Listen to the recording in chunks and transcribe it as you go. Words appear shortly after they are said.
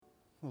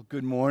Well,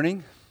 good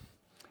morning.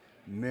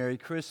 Merry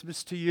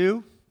Christmas to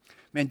you.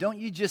 Man, don't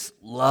you just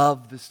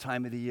love this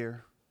time of the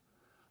year?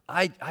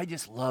 I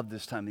just love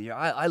this time of the year.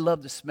 I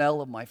love the smell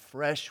of my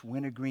fresh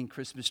wintergreen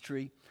Christmas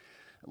tree.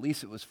 At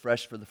least it was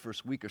fresh for the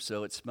first week or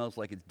so. It smells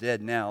like it's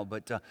dead now.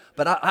 But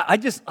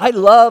I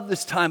love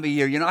this time of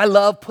year. You know, I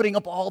love putting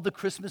up all the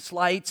Christmas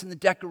lights and the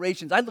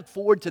decorations. I look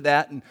forward to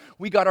that. And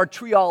we got our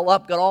tree all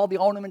up, got all the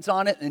ornaments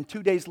on it, and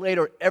 2 days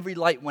later, every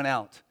light went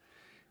out.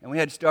 And we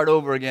had to start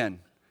over again.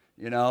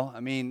 You know, I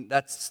mean,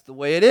 that's the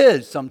way it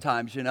is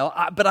sometimes, you know.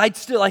 But I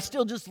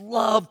still just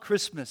love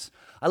Christmas.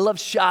 I love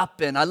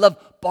shopping. I love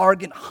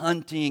bargain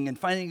hunting and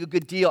finding a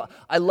good deal.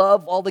 I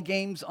love all the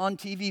games on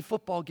TV,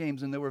 football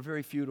games, and there were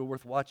very few that were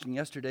worth watching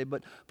yesterday.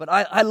 But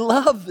I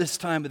love this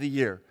time of the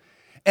year.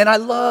 And I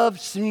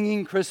love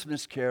singing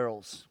Christmas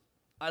carols.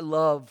 I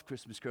love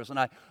Christmas carols. And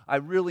I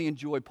really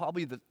enjoy,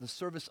 probably the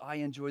service I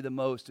enjoy the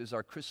most is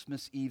our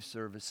Christmas Eve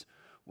service,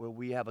 where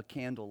we have a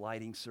candle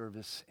lighting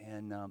service,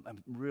 and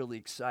I'm really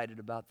excited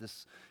about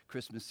this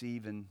Christmas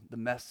Eve and the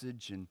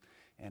message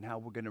and how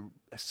we're going to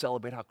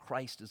celebrate how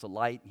Christ is a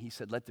light. He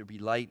said, let there be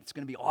light. It's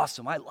going to be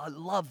awesome. I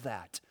love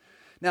that.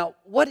 Now,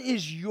 what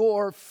is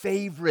your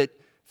favorite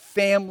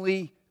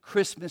family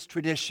Christmas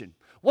tradition?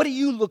 What do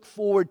you look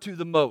forward to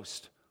the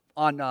most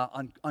on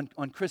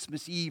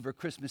Christmas Eve or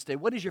Christmas Day?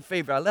 What is your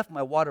favorite? I left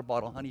my water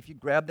bottle, honey. If you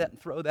grab that and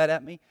throw that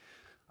at me,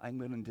 I'm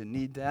going to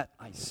need that.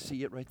 I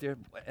see it right there.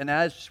 And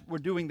as we're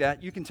doing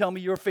that, you can tell me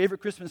your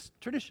favorite Christmas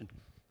tradition.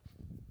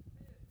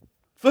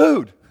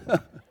 Food.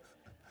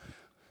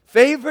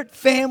 Favorite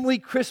family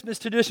Christmas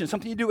tradition.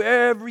 Something you do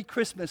every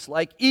Christmas,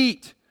 like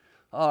eat.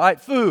 All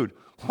right, food.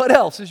 What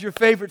else is your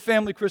favorite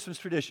family Christmas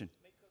tradition?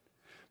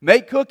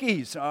 Make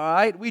cookies. All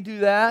right, we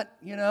do that,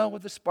 you know,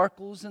 with the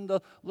sparkles and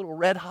the little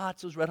Red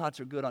Hots. Those Red Hots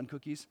are good on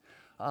cookies.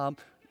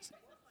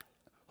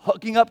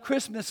 Hooking up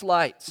Christmas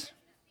lights.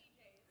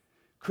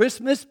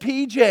 Christmas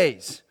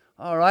PJs.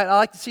 All right, I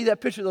like to see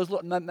that picture of those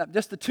little,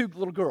 just the two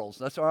little girls.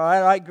 That's all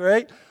right,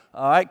 great.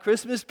 All right,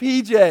 Christmas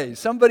PJs.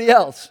 Somebody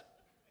else.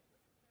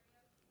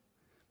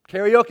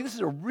 Karaoke. This is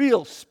a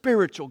real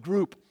spiritual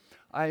group.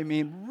 I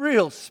mean,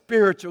 real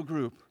spiritual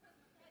group.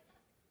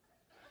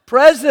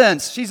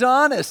 Presents. She's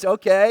honest.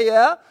 Okay,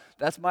 yeah.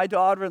 That's my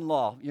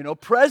daughter-in-law. You know,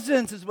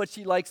 presents is what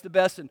she likes the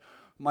best. And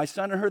my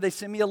son and her, they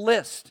send me a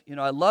list. You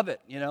know, I love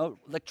it, you know,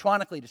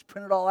 electronically, just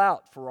print it all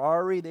out.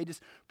 Ferrari, they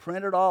just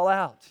print it all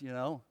out, you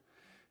know.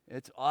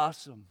 It's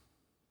awesome.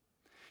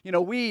 You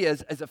know, we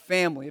as a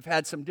family have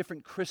had some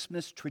different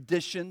Christmas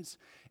traditions,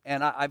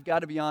 and I've got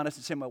to be honest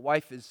and say my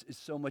wife is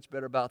so much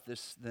better about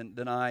this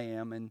than I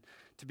am. And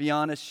to be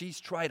honest, she's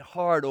tried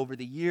hard over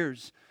the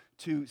years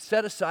to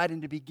set aside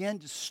and to begin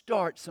to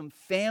start some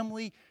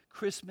family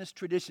Christmas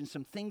tradition,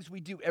 some things we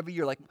do every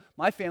year. Like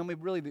my family,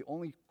 really the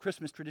only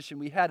Christmas tradition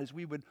we had is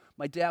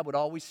my dad would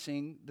always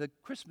sing the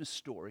Christmas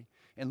story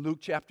in Luke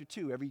chapter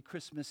 2 every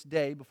Christmas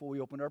day before we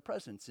opened our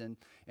presents. And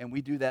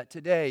we do that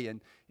today.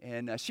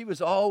 And she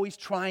was always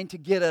trying to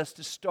get us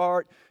to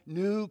start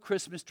new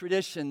Christmas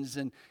traditions.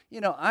 And, you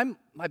know,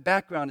 my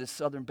background is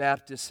Southern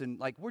Baptist,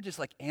 and like we're just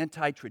like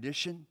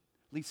anti-tradition.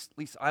 At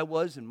least I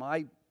was in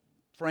my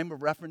frame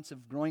of reference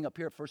of growing up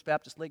here at First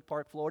Baptist Lake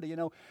Park, Florida, you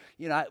know,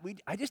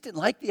 I just didn't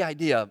like the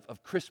idea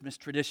of Christmas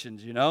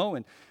traditions, you know,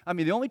 and I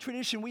mean, the only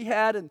tradition we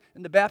had in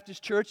the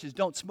Baptist church is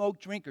don't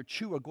smoke, drink, or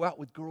chew, or go out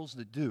with girls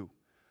that do.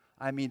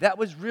 I mean, that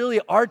was really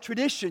our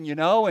tradition, you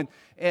know, and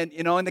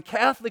the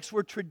Catholics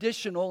were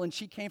traditional, and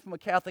she came from a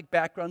Catholic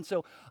background,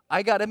 so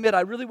I got to admit,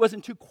 I really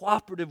wasn't too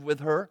cooperative with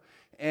her,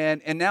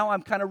 and now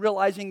I'm kind of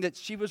realizing that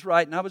she was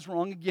right, and I was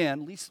wrong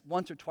again, at least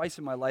once or twice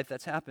in my life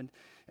that's happened,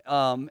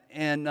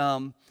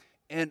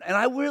 And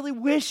I really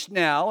wish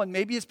now, and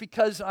maybe it's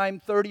because I'm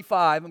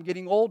 35, I'm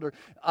getting older,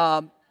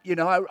 you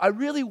know, I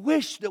really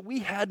wish that we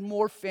had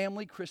more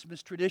family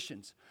Christmas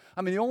traditions.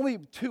 I mean, the only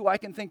two I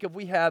can think of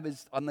we have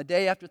is on the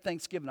day after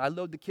Thanksgiving, I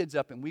load the kids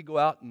up and we go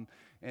out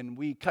and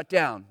we cut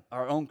down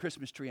our own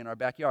Christmas tree in our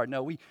backyard.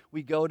 No,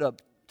 we go to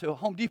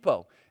Home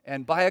Depot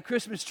and buy a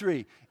Christmas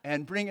tree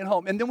and bring it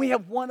home. And then we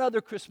have one other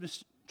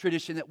Christmas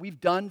tradition that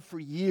we've done for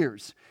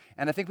years,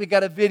 and I think we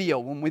got a video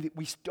when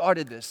we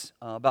started this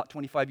about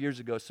 25 years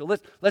ago. So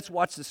let's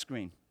watch the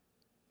screen.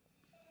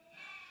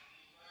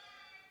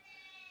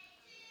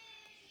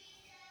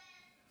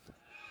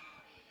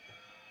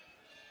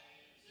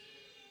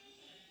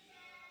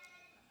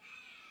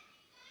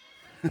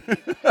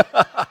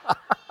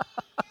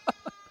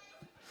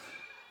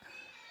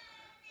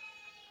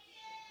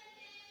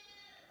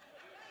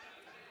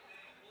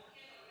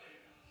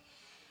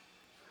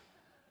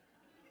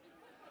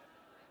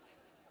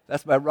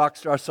 That's my rock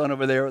star son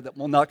over there that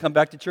will not come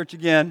back to church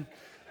again.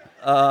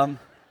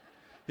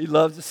 He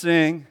loves to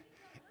sing.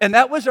 And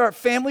that was our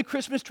family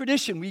Christmas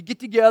tradition. We get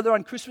together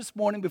on Christmas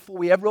morning before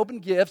we ever open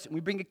gifts, and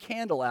we bring a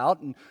candle out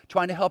and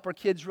trying to help our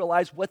kids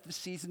realize what the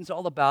season's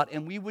all about,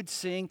 and we would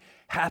sing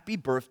Happy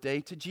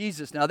Birthday to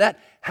Jesus. Now, that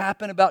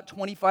happened about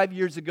 25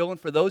 years ago, and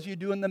for those of you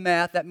doing the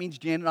math, that means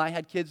Jan and I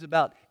had kids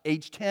about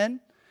age 10,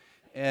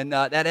 and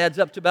that adds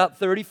up to about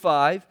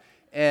 35.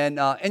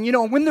 And you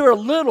know, when they were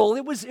little,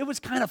 it was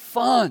kind of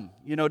fun,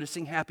 you know, to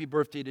sing Happy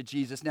Birthday to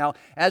Jesus. Now,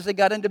 as they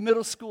got into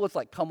middle school, it's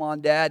like, come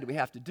on, Dad, we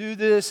have to do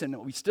this, and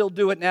we still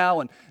do it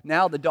now. And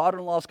now the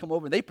daughter-in-laws come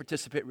over, and they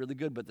participate really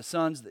good, but the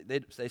sons,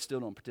 they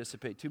still don't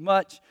participate too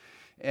much.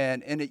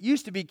 And it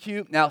used to be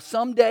cute. Now,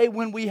 someday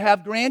when we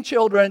have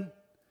grandchildren,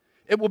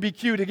 it will be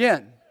cute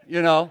again,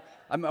 you know.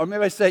 Or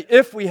maybe I say,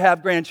 if we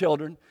have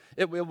grandchildren,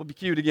 it will be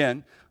cute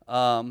again.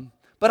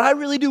 But I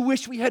really do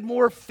wish we had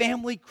more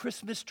family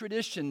Christmas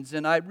traditions,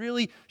 and I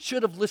really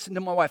should have listened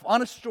to my wife.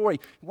 Honest story,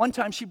 one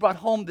time she brought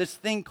home this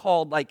thing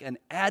called like an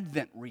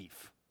Advent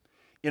wreath,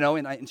 you know,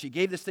 and she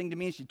gave this thing to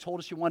me, and she told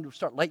us she wanted to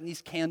start lighting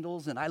these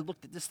candles, and I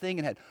looked at this thing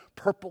and had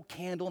purple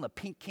candle and a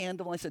pink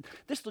candle, and I said,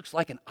 this looks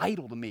like an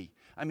idol to me.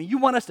 I mean, you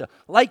want us to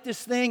light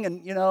this thing,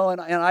 and you know,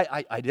 and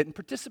I didn't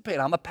participate.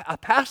 I'm a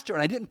pastor,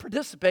 and I didn't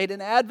participate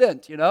in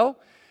Advent, you know.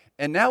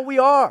 And now we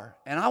are,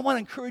 and I want to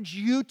encourage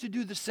you to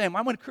do the same.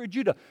 I want to encourage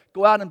you to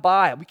go out and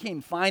buy, we can't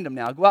even find them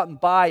now, go out and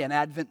buy an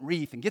Advent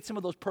wreath and get some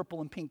of those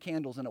purple and pink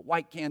candles and a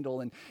white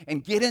candle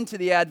and get into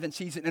the Advent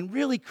season and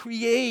really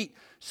create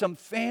some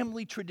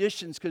family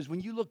traditions, because when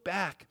you look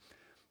back,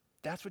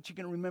 that's what you're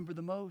going to remember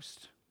the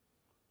most,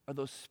 are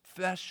those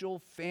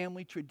special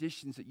family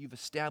traditions that you've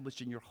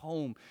established in your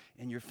home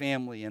and your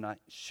family. And I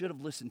should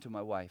have listened to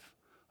my wife.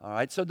 All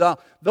right, so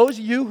those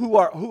of you who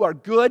are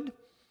good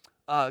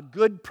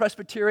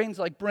Presbyterians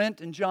like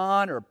Brent and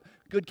John, or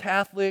good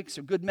Catholics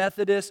or good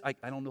Methodists. I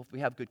don't know if we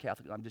have good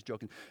Catholics. I'm just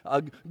joking.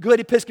 Good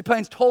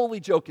Episcopalians, totally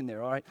joking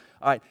there, all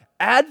right?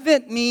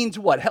 Advent means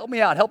what? Help me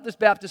out. Help this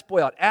Baptist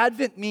boy out.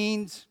 Advent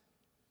means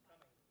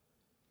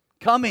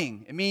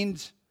coming. It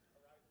means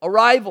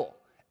arrival.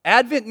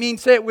 Advent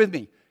means, say it with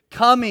me,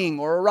 coming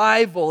or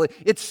arrival.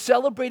 It's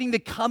celebrating the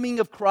coming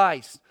of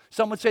Christ.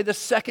 Some would say the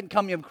second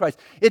coming of Christ.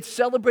 It's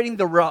celebrating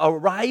the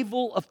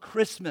arrival of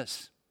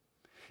Christmas.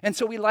 And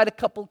so we light a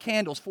couple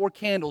candles, 4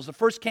 candles. The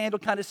first candle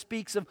kind of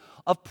speaks of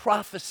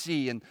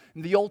prophecy and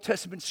the Old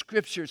Testament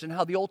scriptures, and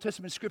how the Old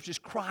Testament scriptures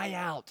cry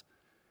out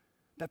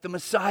that the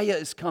Messiah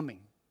is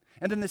coming.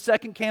 And then the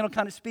second candle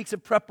kind of speaks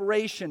of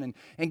preparation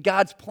and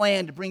God's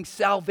plan to bring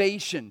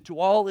salvation to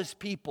all His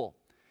people.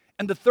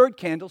 And the third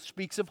candle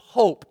speaks of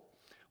hope,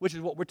 which is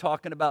what we're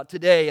talking about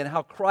today, and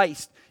how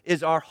Christ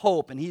is our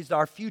hope, and He's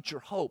our future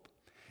hope.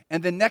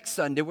 And then next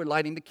Sunday, we're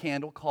lighting the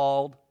candle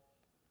called,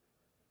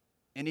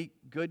 any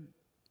good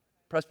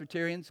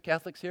Presbyterians,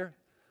 Catholics here?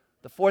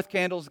 The fourth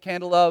candle is the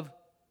candle of,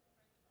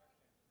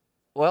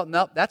 well,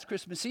 no, that's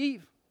Christmas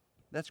Eve.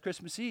 That's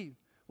Christmas Eve.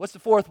 What's the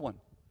fourth one?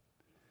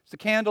 It's the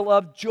candle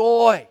of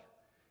joy.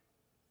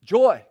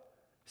 Joy.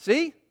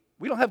 See?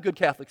 We don't have good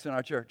Catholics in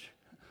our church.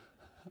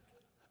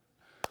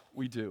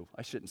 We do.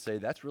 I shouldn't say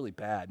that's really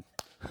bad.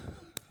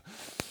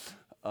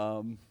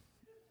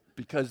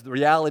 Because the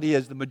reality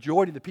is the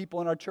majority of the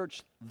people in our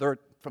church, they're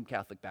from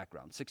Catholic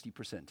background,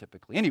 60%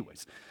 typically.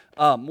 Anyways,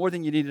 more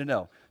than you need to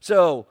know.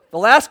 So the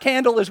last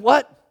candle is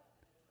what?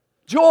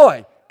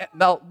 Joy.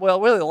 Now,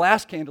 well, really the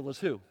last candle is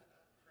who?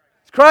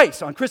 It's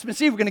Christ. On Christmas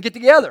Eve, we're going to get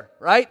together,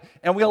 right?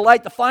 And we'll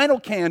light the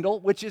final candle,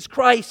 which is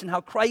Christ, and how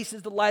Christ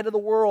is the light of the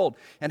world,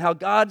 and how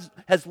God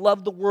has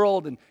loved the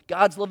world, and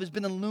God's love has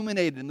been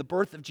illuminated in the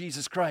birth of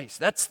Jesus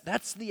Christ.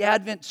 That's the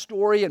Advent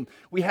story, and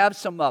we have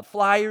some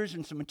flyers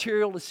and some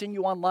material to send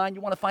you online.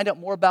 You want to find out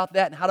more about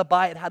that and how to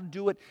buy it, how to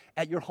do it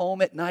at your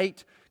home at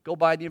night, go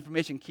by the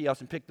information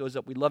kiosk and pick those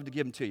up. We'd love to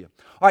give them to you.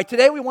 All right,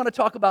 today we want to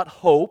talk about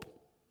hope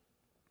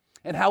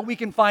and how we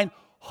can find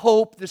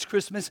hope this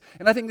Christmas.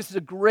 And I think this is a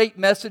great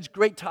message,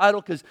 great title,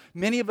 because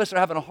many of us are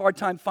having a hard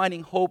time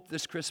finding hope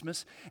this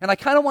Christmas. And I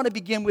kind of want to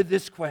begin with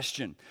this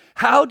question.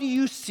 How do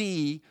you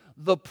see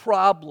the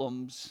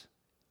problems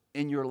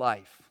in your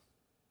life?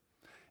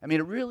 I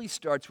mean, it really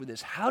starts with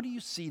this. How do you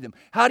see them?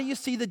 How do you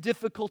see the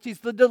difficulties,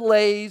 the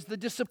delays, the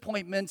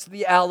disappointments,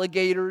 the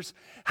alligators?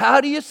 How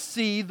do you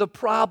see the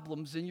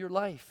problems in your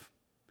life?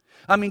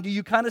 I mean, do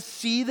you kind of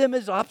see them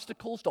as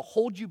obstacles to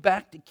hold you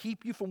back, to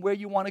keep you from where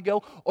you want to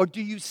go? Or do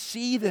you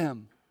see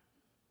them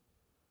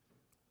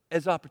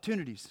as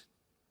opportunities?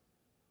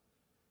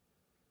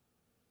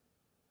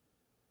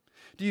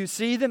 Do you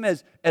see them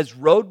as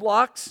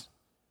roadblocks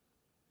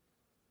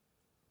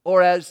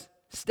or as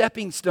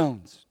stepping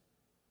stones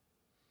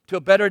to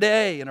a better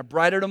day and a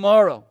brighter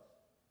tomorrow?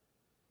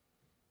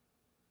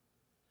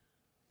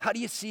 How do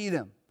you see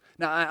them?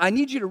 Now, I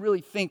need you to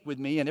really think with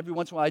me, and every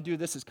once in a while I do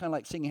this. It's kind of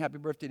like singing Happy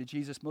Birthday to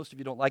Jesus. Most of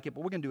you don't like it,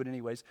 but we're going to do it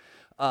anyways.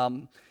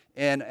 And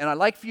I'd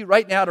like for you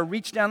right now to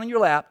reach down in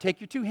your lap,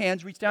 take your 2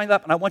 hands, reach down in your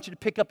lap, and I want you to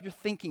pick up your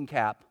thinking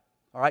cap.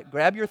 All right,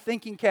 grab your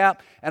thinking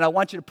cap, and I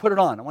want you to put it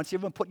on. I want you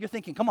to put your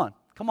thinking, come on,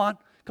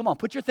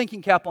 put your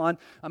thinking cap on.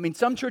 I mean,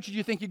 some churches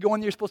you think you go in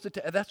there, you're supposed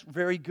to, that's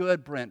very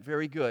good, Brent,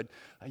 very good.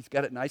 He's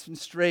got it nice and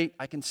straight.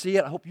 I can see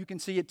it. I hope you can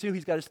see it too.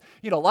 He's got his,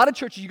 a lot of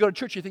churches, you go to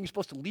church, you think you're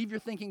supposed to leave your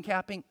thinking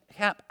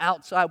cap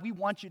outside. We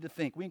want you to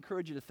think. We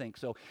encourage you to think.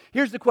 So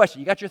here's the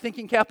question. You got your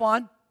thinking cap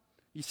on?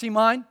 You see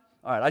mine?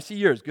 All right, I see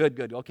yours.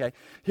 Good, okay.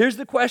 Here's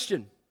the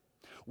question.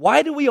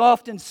 Why do we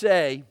often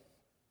say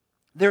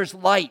there's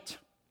light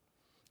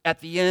at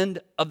the end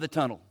of the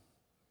tunnel?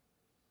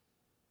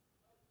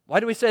 Why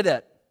do we say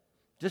that?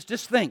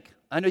 Just think.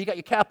 I know you got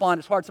your cap on.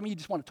 It's hard. Some of you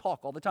just want to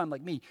talk all the time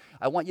like me.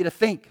 I want you to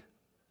think.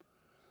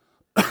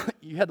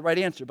 You had the right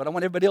answer, but I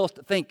want everybody else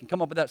to think and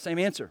come up with that same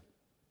answer.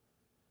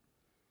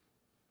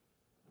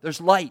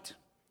 There's light.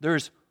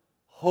 There's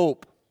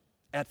hope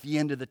at the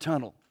end of the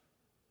tunnel.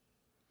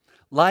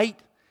 Light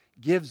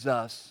gives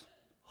us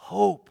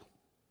hope.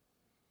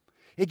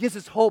 It gives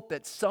us hope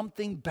that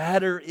something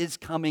better is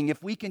coming.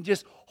 If we can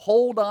just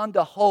hold on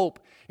to hope,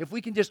 if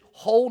we can just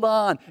hold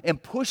on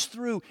and push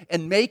through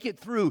and make it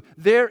through,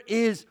 there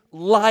is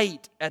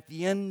light at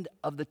the end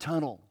of the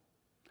tunnel.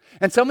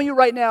 And some of you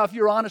right now, if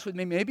you're honest with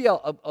me, maybe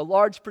a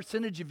large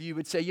percentage of you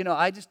would say,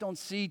 I just don't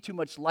see too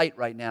much light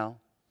right now.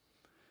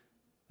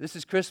 This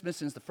is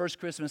Christmas, and it's the first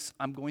Christmas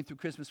I'm going through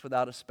Christmas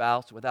without a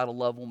spouse, without a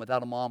loved one,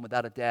 without a mom,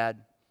 without a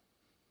dad.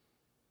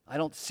 I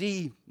don't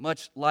see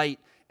much light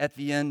at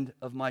the end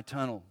of my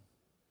tunnel.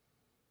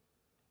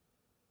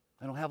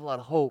 I don't have a lot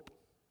of hope.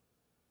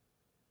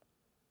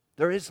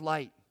 There is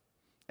light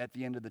at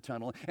the end of the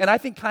tunnel. And I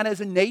think kind of as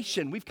a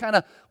nation, we've kind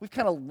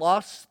of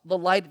lost the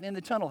light at the end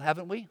of the tunnel,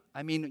 haven't we?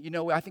 I mean,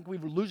 I think we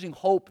were losing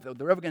hope that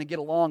they're ever going to get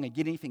along and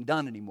get anything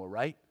done anymore,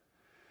 right?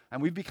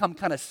 And we've become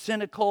kind of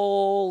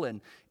cynical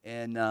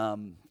and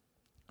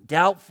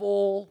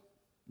doubtful,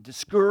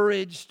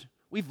 discouraged.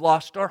 We've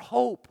lost our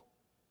hope.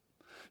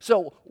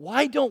 So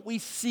why don't we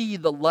see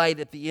the light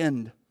at the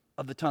end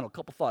of the tunnel? A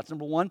couple thoughts.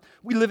 Number one,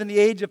 we live in the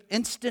age of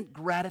instant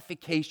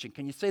gratification.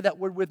 Can you say that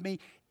word with me?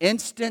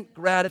 Instant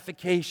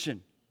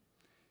gratification.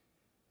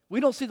 We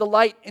don't see the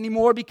light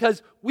anymore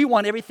because we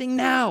want everything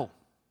now.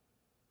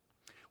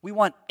 We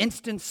want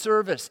instant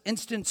service,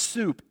 instant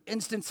soup,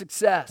 instant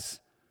success.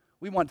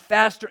 We want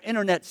faster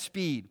internet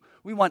speed.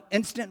 We want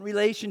instant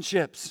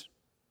relationships.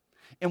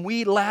 And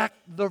we lack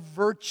the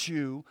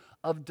virtue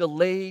of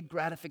delayed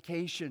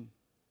gratification.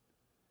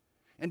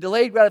 And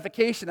delayed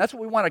gratification, that's what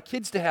we want our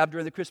kids to have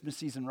during the Christmas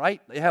season, right?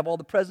 They have all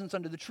the presents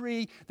under the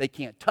tree. They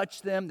can't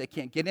touch them. They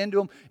can't get into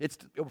them.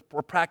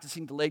 We're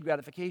practicing delayed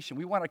gratification.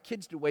 We want our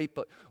kids to wait,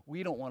 but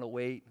we don't want to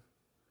wait.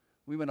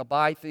 We want to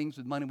buy things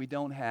with money we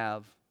don't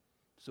have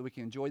so we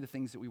can enjoy the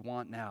things that we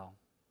want now.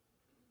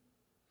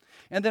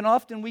 And then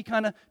often we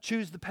kind of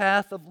choose the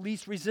path of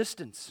least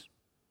resistance.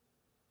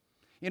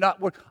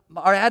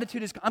 Our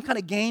attitude is, I'm kind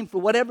of game for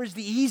whatever is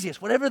the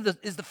easiest, whatever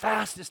is the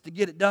fastest to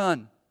get it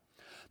done.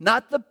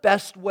 Not the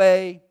best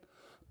way,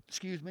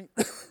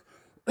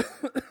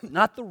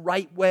 not the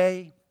right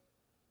way,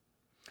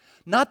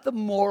 not the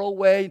moral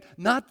way,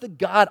 not the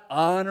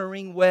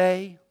God-honoring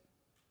way.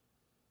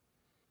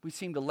 We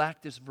seem to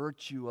lack this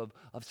virtue of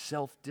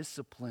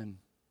self-discipline.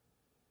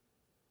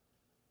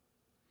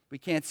 We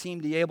can't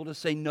seem to be able to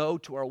say no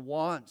to our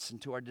wants and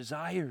to our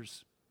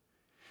desires.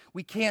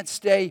 We can't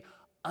stay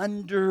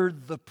under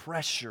the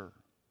pressure.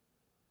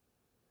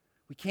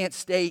 We can't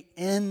stay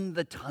in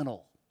the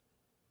tunnel.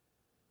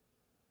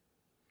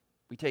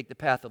 We take the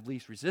path of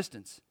least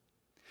resistance.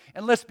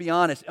 And let's be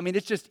honest,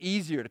 it's just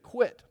easier to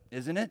quit,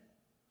 isn't it?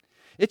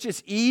 It's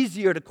just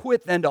easier to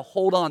quit than to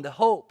hold on to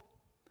hope.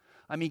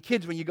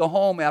 Kids, when you go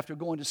home after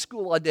going to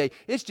school all day,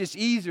 it's just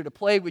easier to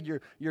play with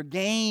your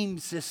game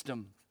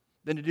system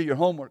than to do your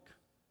homework.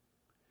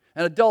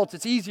 And adults,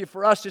 it's easier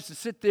for us just to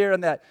sit there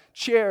in that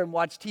chair and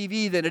watch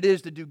TV than it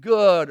is to do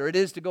good, or it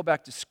is to go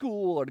back to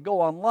school, or to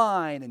go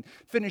online and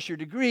finish your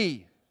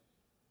degree.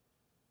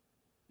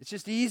 It's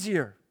just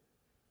easier.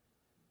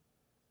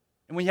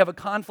 And when you have a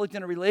conflict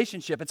in a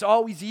relationship, it's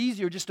always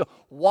easier just to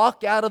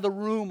walk out of the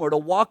room or to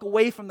walk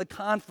away from the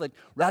conflict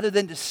rather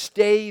than to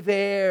stay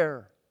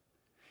there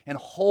and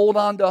hold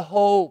on to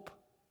hope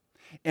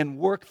and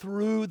work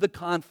through the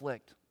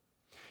conflict.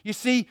 You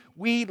see,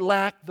 we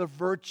lack the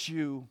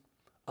virtue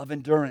of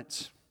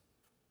endurance.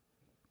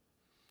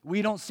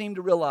 We don't seem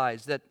to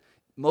realize that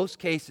in most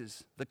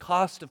cases, the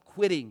cost of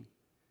quitting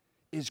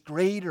is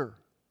greater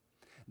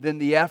than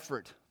the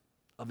effort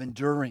of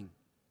enduring.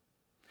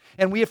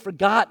 And we have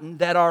forgotten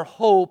that our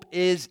hope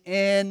is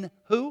in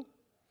who?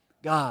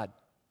 God.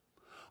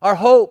 Our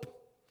hope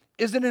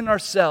isn't in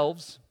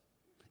ourselves.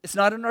 It's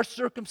not in our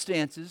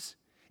circumstances.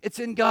 It's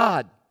in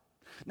God.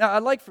 Now,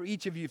 I'd like for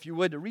each of you, if you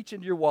would, to reach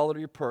into your wallet or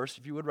your purse,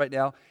 if you would right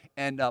now,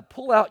 and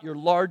pull out your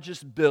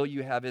largest bill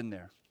you have in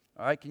there.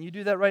 All right, can you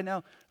do that right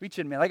now? Reach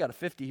in, man. I got a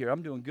 50 here.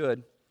 I'm doing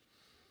good.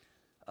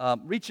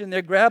 Reach in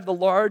there, grab the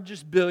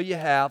largest bill you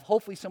have.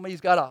 Hopefully somebody's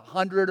got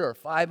 100 or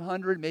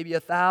 500, maybe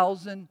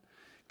 1,000.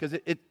 Because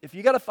if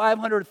you got a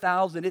 500,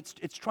 1,000,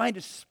 it's trying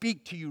to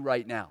speak to you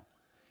right now.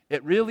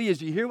 It really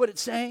is. You hear what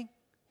it's saying?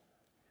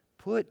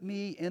 Put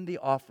me in the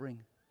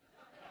offering.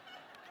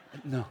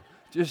 No,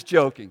 just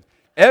joking.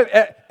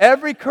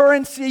 Every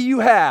currency you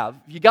have,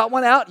 you got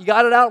one out, you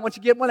got it out. Once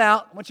you get one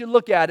out, once you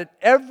look at it,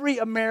 every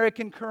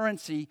American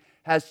currency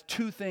has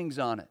two things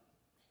on it.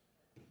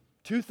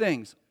 Two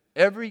things.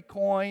 Every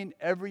coin,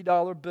 every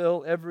dollar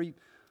bill, every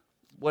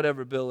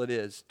whatever bill it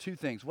is. Two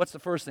things. What's the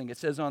first thing? It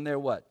says on there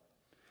what?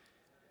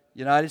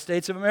 United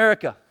States of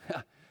America.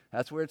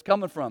 That's where it's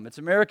coming from. It's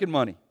American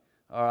money.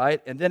 All right.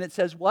 And then it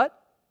says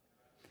what?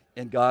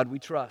 In God we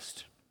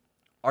trust.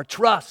 Our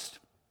trust,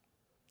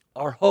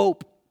 our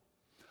hope,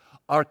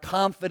 Our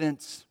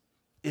confidence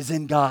is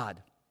in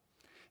God.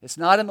 It's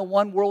not in the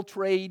One World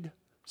Trade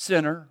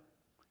Center,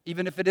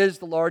 even if it is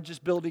the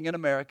largest building in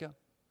America.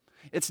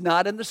 It's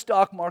not in the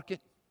stock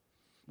market.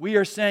 We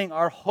are saying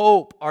our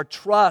hope, our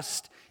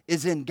trust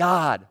is in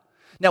God.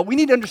 Now, we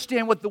need to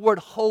understand what the word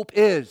hope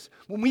is.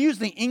 When we use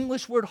the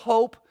English word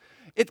hope,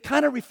 it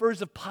kind of refers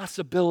to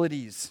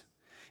possibilities.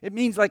 It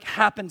means like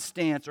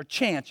happenstance or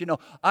chance. You know,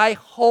 I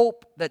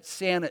hope that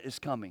Santa is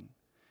coming.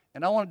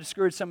 And I want to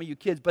discourage some of you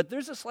kids, but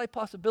there's a slight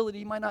possibility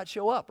he might not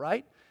show up,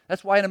 right?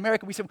 That's why in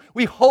America we say,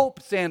 we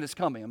hope Santa's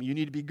coming. I mean, you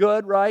need to be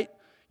good, right?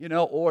 You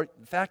know, or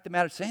the fact of the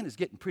matter, Santa's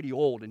getting pretty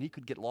old and he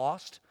could get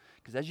lost.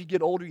 Because as you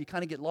get older, you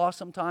kind of get lost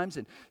sometimes,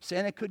 and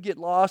Santa could get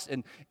lost.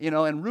 And, you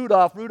know, and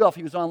Rudolph,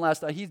 he was on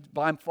last night. He's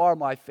by far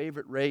my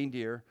favorite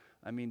reindeer.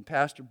 I mean,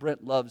 Pastor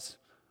Brent loves,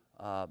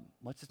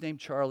 what's his name?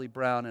 Charlie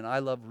Brown, and I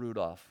love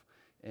Rudolph.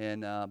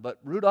 And but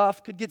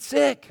Rudolph could get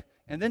sick,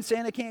 and then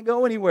Santa can't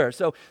go anywhere.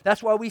 So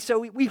that's why we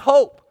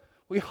hope.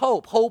 We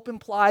hope. Hope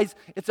implies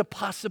it's a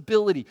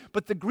possibility.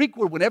 But the Greek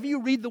word, whenever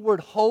you read the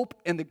word hope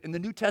in the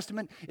New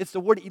Testament, it's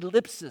the word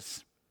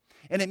ellipsis.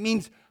 And it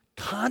means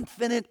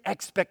confident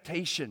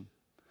expectation.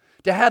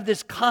 To have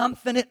this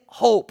confident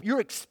hope. You're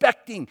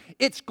expecting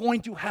it's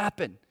going to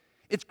happen.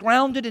 It's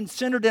grounded and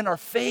centered in our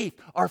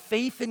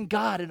faith in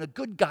God, and a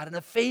good God, and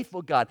a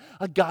faithful God,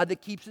 a God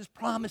that keeps His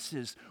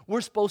promises.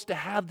 We're supposed to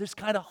have this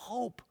kind of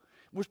hope.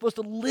 We're supposed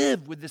to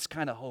live with this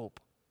kind of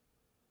hope.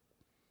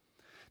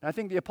 And I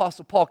think the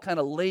Apostle Paul kind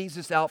of lays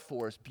this out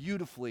for us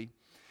beautifully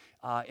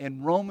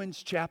in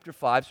Romans chapter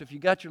 5. So if you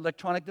got your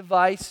electronic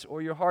device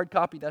or your hard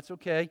copy, that's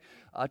okay.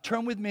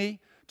 Turn with me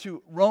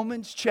to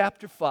Romans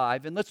chapter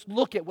 5, and let's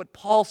look at what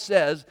Paul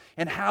says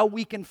and how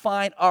we can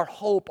find our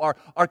hope,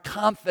 our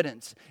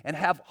confidence, and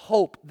have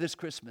hope this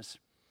Christmas.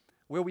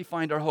 Where we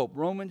find our hope.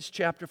 Romans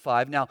chapter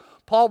 5. Now,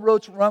 Paul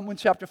wrote Romans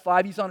chapter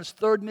 5. He's on his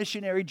third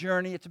missionary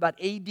journey. It's about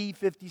AD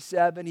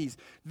 57. He's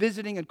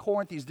visiting in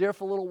Corinth. He's there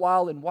for a little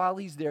while, and while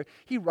he's there,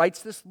 he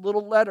writes this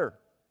little letter.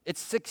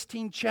 It's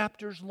 16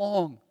 chapters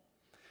long.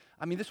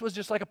 I mean, this was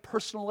just like a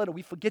personal letter.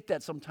 We forget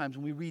that sometimes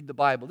when we read the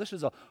Bible. This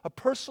is a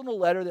personal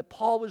letter that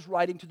Paul was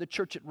writing to the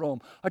church at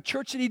Rome, a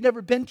church that he'd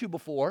never been to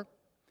before.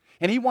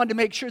 And he wanted to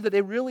make sure that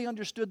they really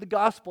understood the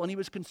gospel. And he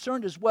was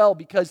concerned as well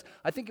because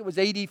I think it was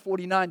AD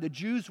 49, the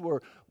Jews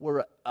were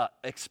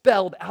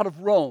expelled out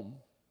of Rome.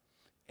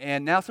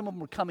 And now some of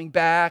them were coming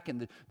back.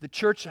 And the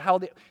church,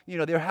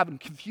 they're having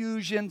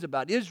confusions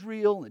about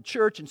Israel and the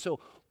church. And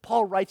so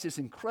Paul writes this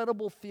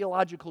incredible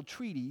theological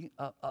treatise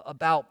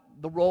about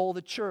the role of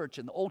the church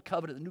and the Old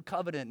Covenant, the New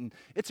Covenant. And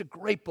it's a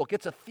great book.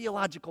 It's a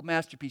theological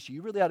masterpiece.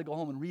 You really ought to go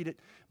home and read it. It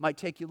might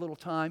take you a little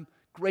time.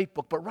 Great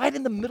book. But right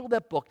in the middle of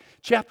that book,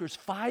 chapters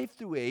 5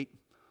 through 8,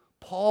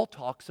 Paul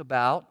talks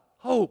about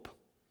hope.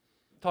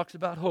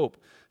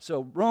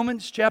 So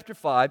Romans chapter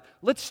 5,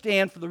 let's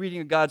stand for the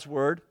reading of God's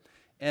Word.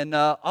 And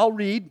I'll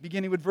read,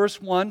 beginning with verse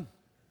 1.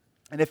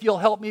 And if you'll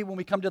help me when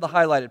we come to the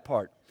highlighted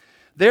part.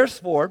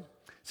 Therefore,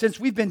 since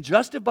we've been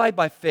justified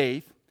by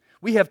faith,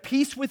 we have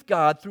peace with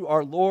God through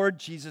our Lord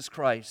Jesus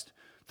Christ.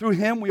 Through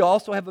Him we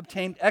also have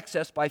obtained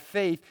access by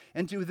faith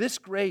into this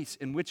grace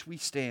in which we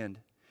stand.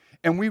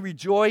 And we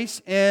rejoice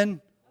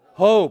in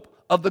hope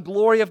of the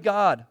glory of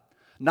God.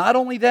 Not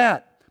only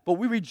that, but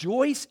we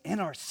rejoice in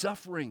our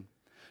suffering,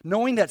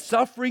 knowing that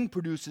suffering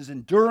produces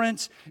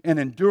endurance, and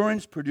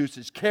endurance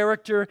produces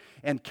character,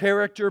 and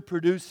character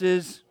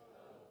produces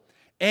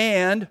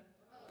and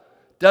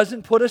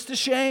doesn't put us to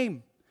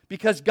shame,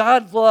 because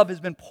God's love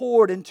has been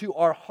poured into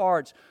our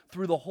hearts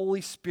through the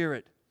Holy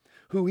Spirit,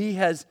 who He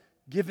has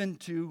given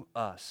to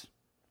us.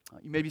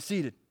 You may be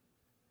seated.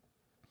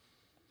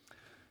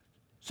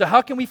 So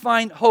how can we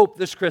find hope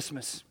this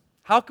Christmas?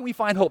 How can we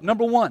find hope?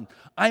 Number one,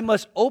 I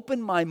must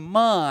open my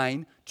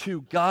mind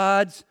to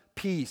God's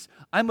peace.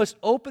 I must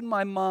open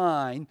my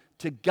mind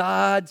to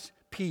God's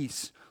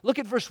peace. Look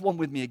at verse 1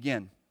 with me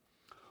again.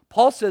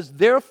 Paul says,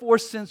 therefore,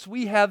 since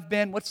we have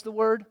been, what's the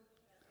word?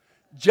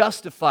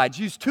 Justified. It's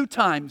used 2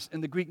 times in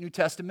the Greek New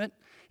Testament.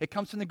 It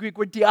comes from the Greek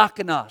word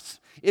diakonos.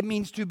 It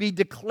means to be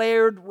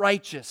declared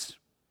righteous.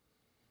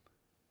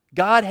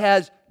 God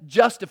has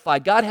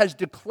justified. God has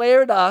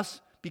declared us,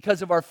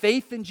 because of our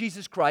faith in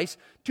Jesus Christ,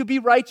 to be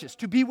righteous,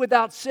 to be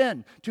without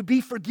sin, to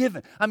be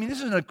forgiven. I mean, this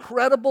is an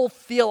incredible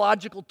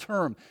theological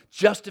term,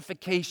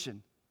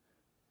 justification.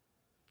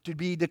 To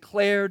be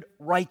declared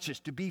righteous,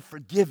 to be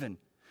forgiven.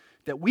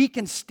 That we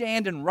can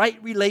stand in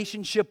right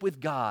relationship with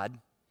God.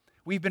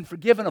 We've been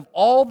forgiven of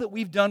all that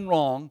we've done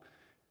wrong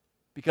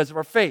because of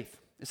our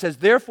faith. It says,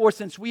 therefore,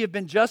 since we have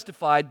been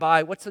justified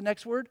by, what's the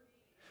next word?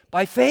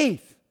 By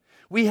faith.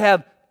 We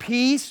have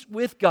peace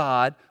with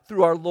God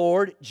through our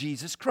Lord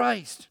Jesus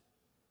Christ.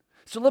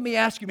 So let me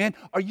ask you, man,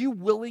 are you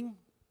willing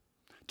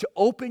to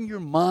open your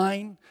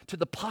mind to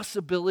the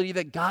possibility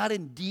that God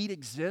indeed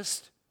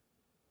exists?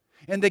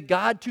 And that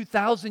God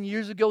 2,000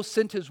 years ago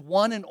sent His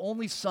one and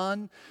only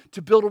Son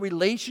to build a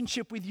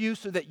relationship with you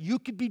so that you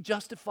could be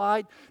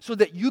justified, so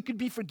that you could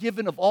be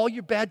forgiven of all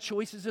your bad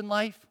choices in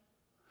life?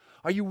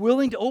 Are you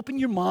willing to open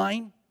your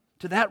mind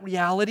to that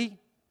reality?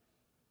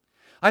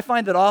 I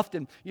find that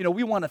often,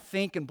 we want to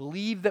think and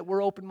believe that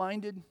we're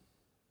open-minded,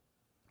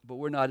 but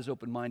we're not as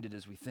open-minded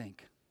as we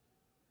think.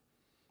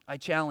 I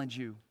challenge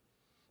you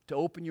to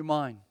open your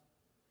mind.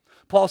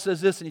 Paul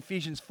says this in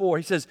Ephesians 4.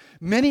 He says,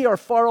 many are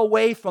far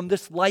away from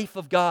this life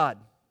of God.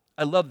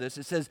 I love this.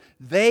 It says,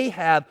 they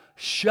have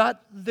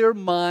shut their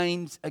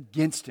minds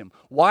against Him.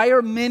 Why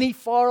are many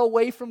far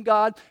away from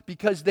God?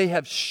 Because they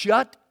have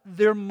shut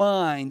their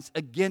minds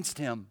against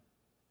Him.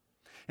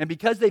 And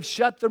because they've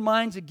shut their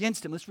minds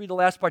against Him, let's read the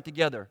last part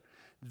together.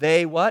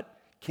 They what?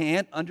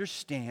 Can't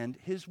understand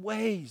His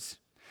ways.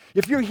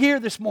 If you're here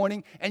this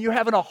morning and you're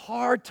having a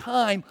hard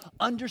time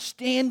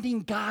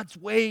understanding God's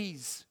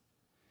ways,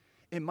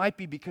 it might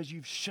be because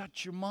you've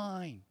shut your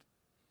mind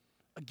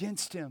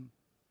against Him.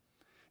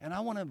 And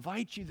I want to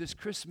invite you this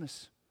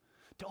Christmas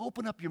to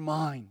open up your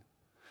mind,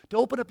 to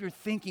open up your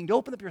thinking, to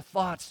open up your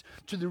thoughts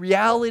to the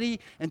reality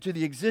and to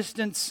the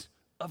existence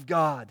of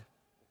God.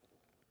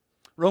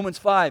 Romans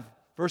 5,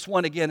 verse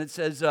 1 again, it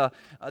says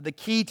the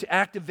key to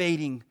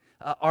activating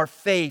our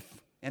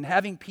faith and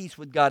having peace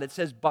with God. It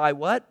says by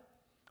what?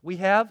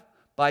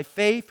 By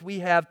faith we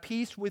have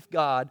peace with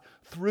God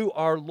through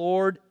our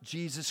Lord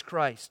Jesus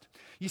Christ.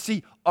 You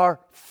see, our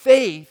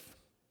faith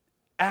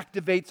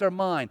activates our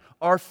mind.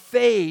 Our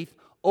faith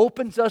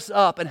opens us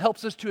up and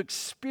helps us to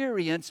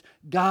experience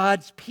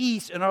God's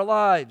peace in our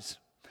lives.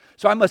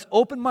 So I must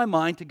open my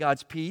mind to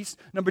God's peace.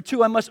 Number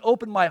 2, I must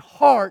open my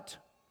heart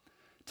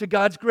to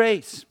God's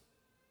grace.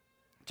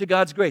 To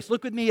God's grace.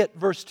 Look with me at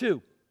verse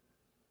 2.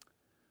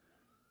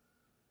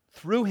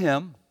 Through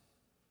Him,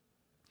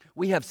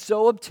 we have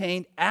so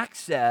obtained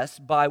access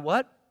by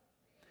what?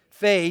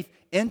 Faith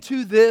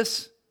into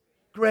this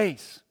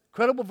grace.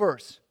 Incredible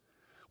verse.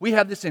 We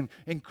have this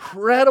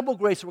incredible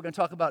grace that we're going to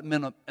talk about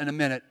in a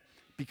minute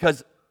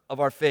because of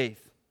our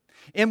faith,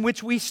 in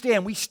which we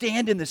stand. We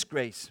stand in this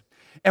grace,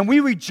 and we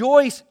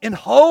rejoice in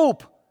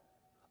hope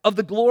of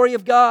the glory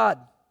of God.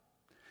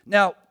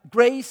 Now,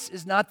 grace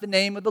is not the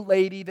name of the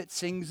lady that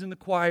sings in the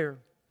choir.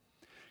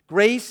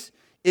 Grace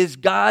is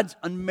God's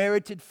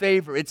unmerited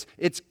favor. It's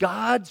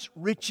God's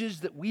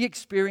riches that we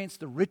experience,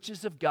 the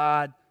riches of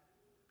God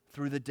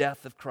through the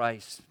death of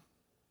Christ,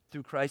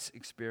 through Christ's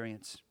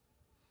experience.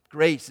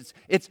 Grace,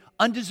 it's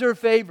undeserved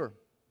favor.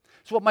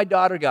 It's what my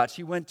daughter got.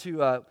 She went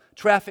to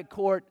traffic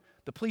court.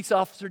 The police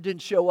officer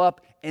didn't show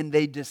up, and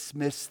they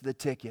dismissed the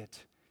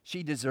ticket.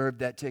 She deserved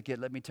that ticket.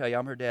 Let me tell you,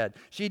 I'm her dad.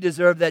 She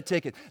deserved that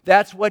ticket.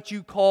 That's what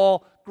you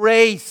call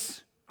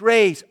grace.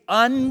 Grace,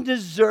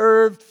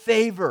 undeserved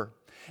favor.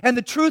 And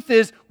the truth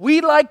is,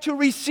 we like to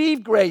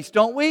receive grace,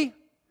 don't we?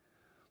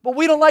 But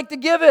we don't like to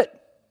give it.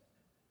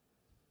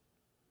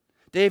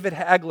 David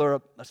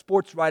Hagler, a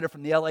sports writer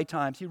from the LA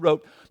Times, he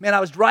wrote, "Man, I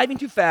was driving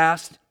too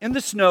fast in the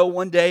snow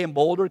one day in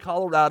Boulder,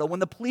 Colorado. When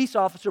the police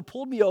officer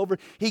pulled me over,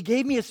 he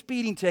gave me a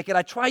speeding ticket.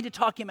 I tried to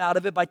talk him out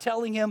of it by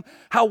telling him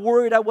how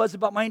worried I was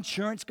about my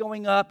insurance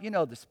going up. You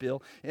know the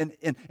spiel. And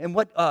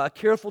what a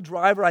careful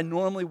driver I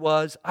normally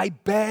was. I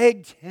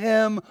begged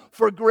him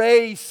for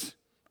grace.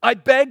 I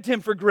begged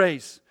him for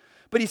grace.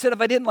 But he said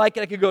if I didn't like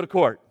it, I could go to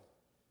court."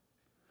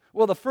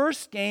 Well, the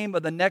first game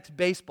of the next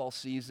baseball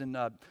season,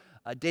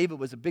 David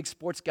was a big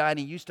sports guy, and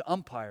he used to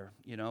umpire,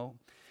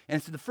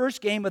 And so the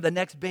first game of the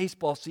next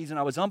baseball season,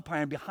 I was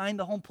umpiring behind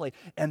the home plate,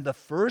 and the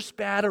first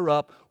batter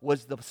up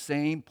was the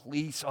same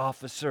police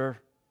officer.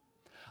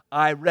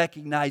 I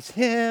recognized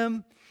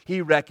him.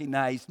 He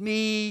recognized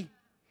me.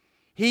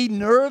 He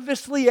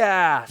nervously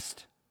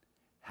asked,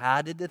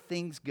 "How did the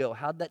things go?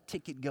 How'd that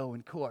ticket go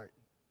in court?"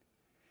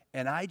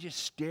 And I just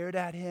stared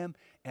at him,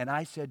 and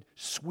I said,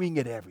 "Swing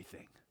at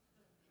everything.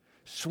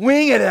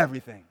 Swing at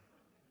everything."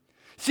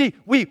 See,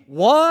 we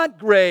want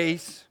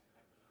grace,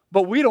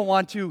 but we don't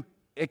want to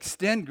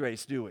extend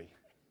grace, do we?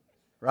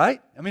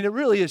 Right? I mean, it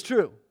really is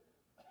true.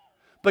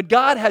 But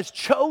God has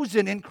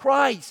chosen in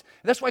Christ.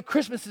 And that's why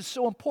Christmas is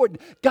so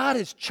important. God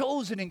has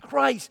chosen in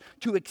Christ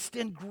to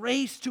extend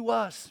grace to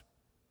us.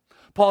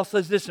 Paul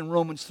says this in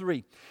Romans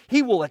 3.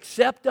 He will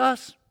accept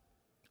us,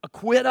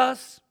 acquit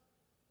us,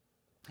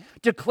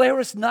 declare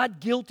us not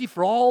guilty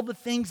for all the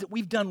things that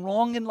we've done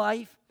wrong in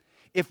life,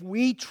 if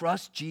we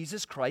trust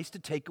Jesus Christ to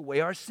take away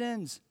our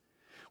sins.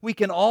 We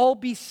can all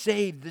be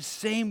saved the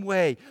same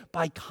way,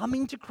 by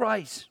coming to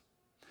Christ,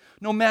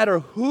 no matter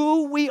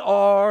who we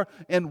are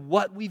and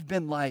what we've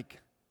been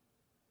like.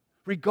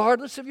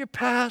 Regardless of your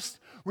past,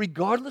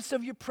 regardless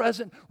of your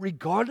present,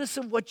 regardless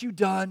of what you've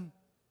done,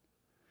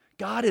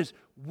 God is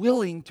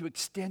willing to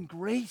extend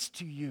grace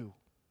to you.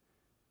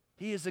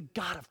 He is a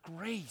God of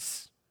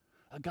grace,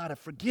 a God of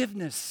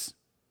forgiveness.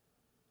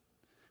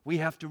 We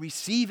have to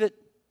receive it.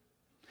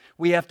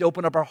 We have to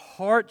open up our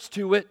hearts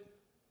to it.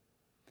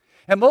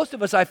 And most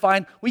of us, I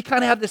find, we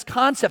kind of have this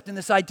concept and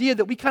this idea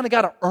that we kind of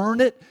got to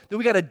earn it, that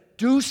we got to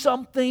do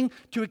something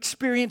to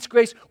experience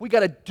grace. We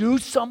got to do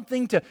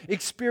something to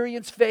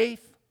experience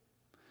faith.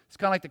 It's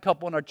kind of like the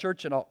couple in our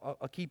church, and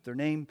I'll keep their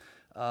name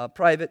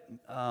private,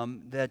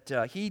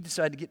 that he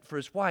decided to get for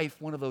his wife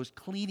one of those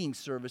cleaning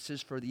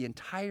services for the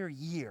entire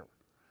year.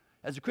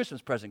 as a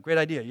Christmas present. Great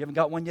idea. You haven't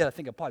got one yet. I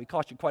think it probably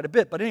cost you quite a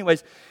bit. But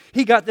anyways,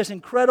 he got this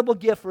incredible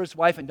gift for his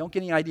wife, and don't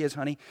get any ideas,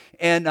 honey.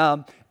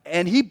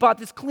 And he bought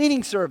this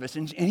cleaning service,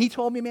 and he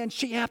told me, man,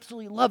 she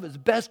absolutely loved it. It's the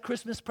best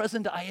Christmas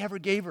present I ever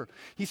gave her.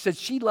 He said,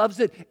 she loves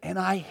it, and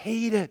I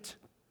hate it.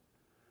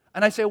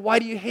 And I say, why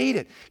do you hate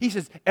it? He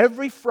says,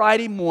 every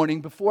Friday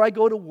morning before I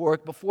go to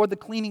work, before the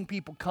cleaning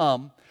people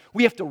come,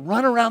 we have to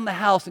run around the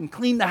house and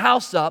clean the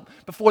house up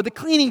before the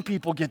cleaning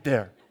people get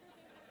there.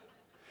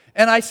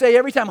 And I say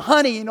every time,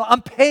 honey,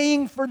 I'm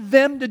paying for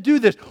them to do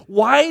this.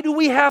 Why do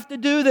we have to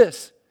do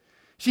this?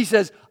 She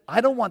says, I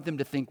don't want them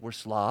to think we're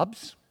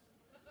slobs.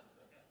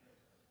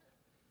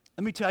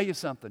 Let me tell you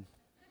something.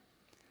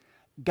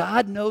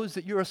 God knows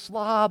that you're a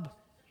slob.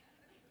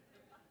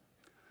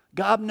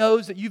 God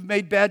knows that you've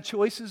made bad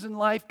choices in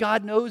life.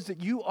 God knows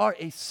that you are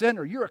a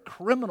sinner. You're a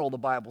criminal, the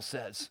Bible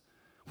says.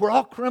 We're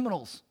all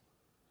criminals.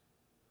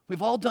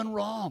 We've all done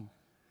wrong.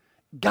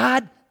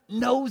 God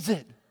knows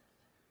it.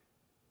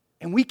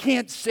 And we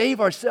can't save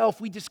ourselves.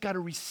 We just got to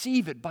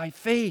receive it by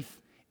faith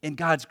in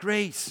God's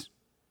grace.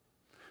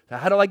 Now,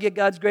 how do I get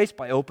God's grace?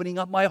 By opening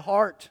up my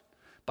heart,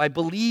 by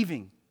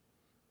believing.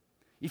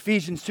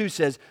 Ephesians 2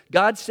 says,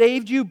 God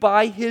saved you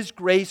by His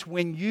grace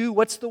when you,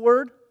 what's the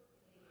word?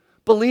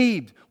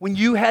 Believed, when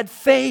you had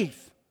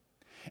faith.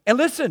 And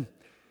listen,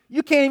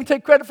 you can't even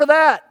take credit for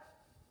that.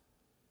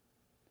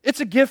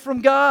 It's a gift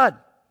from God.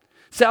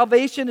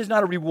 Salvation is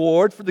not a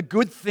reward for the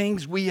good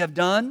things we have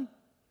done.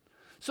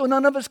 So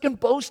none of us can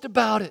boast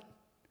about it.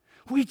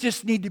 We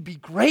just need to be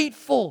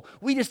grateful.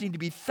 We just need to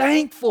be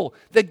thankful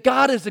that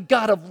God is a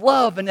God of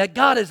love and that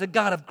God is a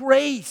God of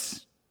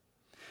grace.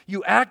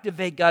 You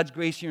activate God's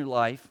grace in your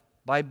life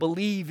by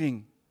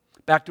believing.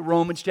 Back to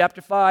Romans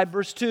chapter 5,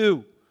 verse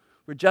 2.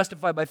 We're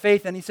justified by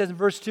faith. And he says in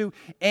verse 2,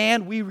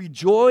 and we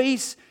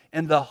rejoice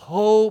in the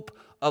hope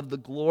of the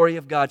glory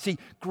of God. See,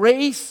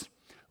 grace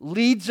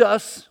leads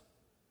us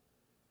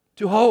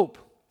to hope.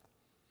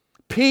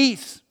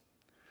 Peace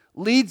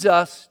leads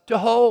us to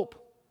hope.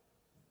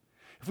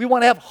 If we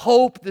want to have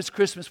hope this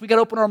Christmas, we got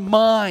to open our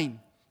mind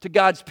to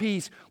God's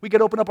peace. We got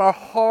to open up our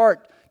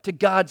heart to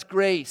God's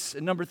grace.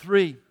 And number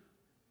 3,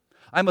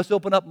 I must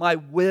open up my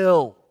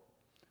will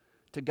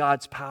to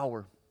God's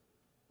power.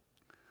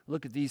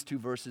 Look at these 2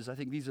 verses. I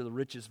think these are the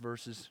richest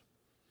verses,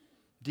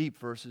 deep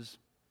verses.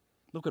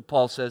 Look what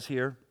Paul says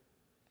here.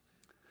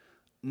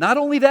 Not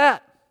only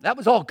that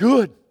was all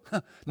good.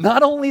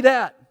 Not only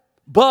that,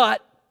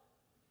 but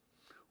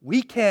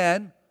we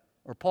can,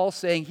 or Paul's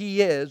saying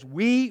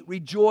we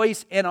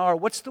rejoice in our,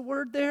 what's the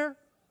word there?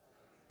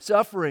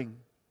 Suffering.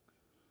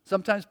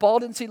 Sometimes Paul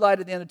didn't see light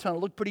at the end of the tunnel.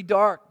 It looked pretty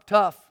dark,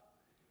 tough.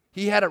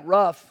 He had it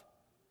rough.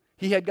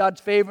 He had God's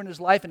favor in his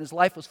life, and his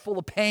life was full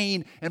of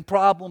pain and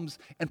problems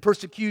and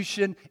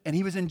persecution, and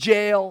he was in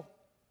jail.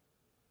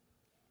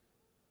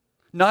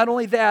 Not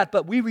only that,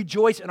 but we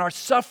rejoice in our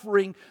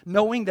suffering,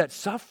 knowing that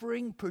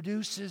suffering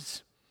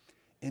produces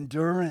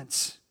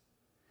endurance.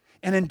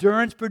 And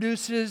endurance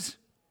produces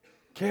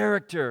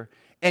character.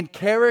 And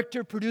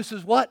character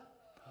produces what?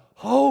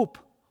 Hope.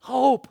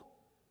 Hope.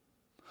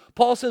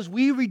 Paul says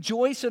we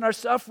rejoice in our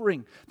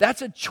suffering.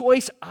 That's a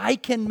choice I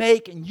can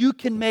make and you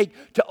can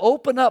make to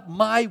open up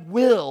my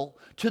will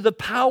to the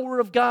power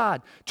of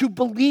God, to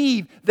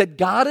believe that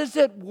God is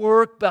at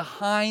work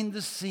behind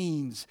the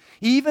scenes.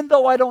 Even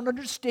though I don't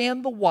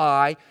understand the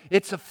why,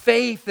 it's a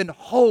faith and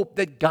hope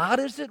that God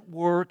is at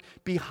work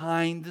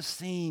behind the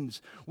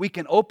scenes. We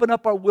can open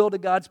up our will to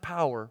God's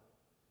power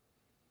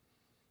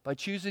by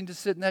choosing to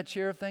sit in that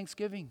chair of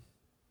thanksgiving,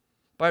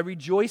 by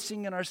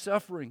rejoicing in our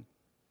suffering,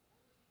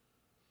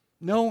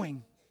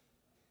 knowing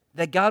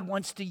that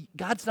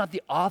God's not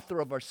the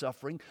author of our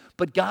suffering,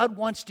 but God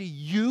wants to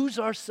use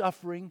our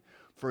suffering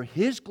for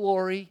His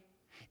glory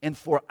and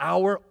for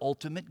our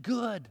ultimate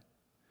good.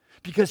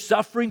 Because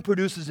suffering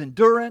produces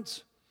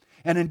endurance,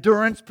 and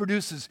endurance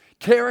produces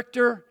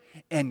character,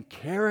 and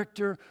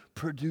character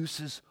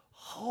produces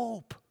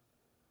hope.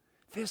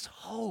 This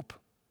hope.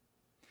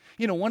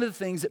 You know, one of the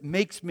things that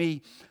makes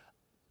me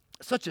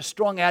such a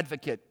strong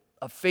advocate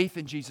of faith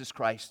in Jesus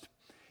Christ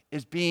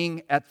is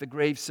being at the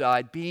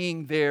graveside,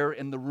 being there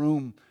in the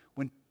room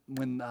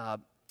when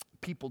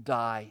people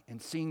die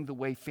and seeing the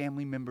way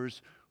family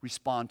members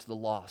respond to the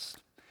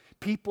lost.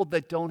 People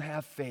that don't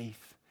have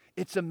faith,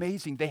 it's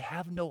amazing. They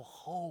have no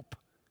hope,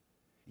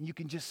 and you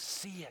can just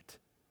see it.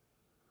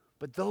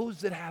 But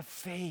those that have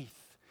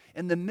faith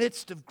in the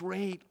midst of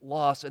great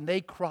loss, and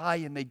they cry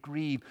and they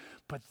grieve,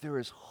 but there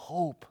is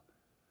hope.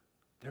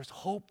 There's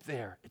hope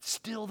there. It's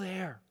still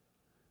there.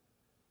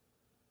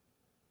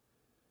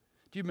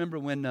 Do you remember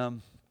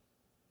when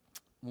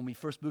we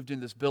first moved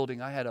into this building,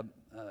 I had an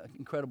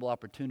incredible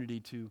opportunity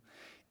to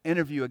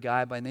interview a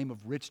guy by the name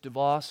of Rich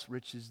DeVos.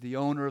 Rich is the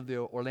owner of the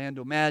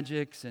Orlando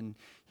Magics, and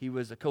he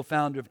was a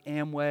co-founder of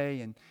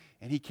Amway, and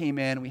he came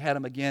in, and we had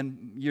him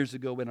again years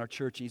ago in our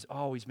church. He's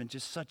always been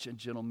just such a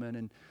gentleman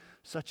and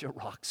such a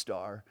rock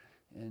star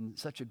and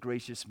such a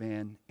gracious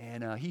man.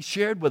 And he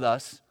shared with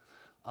us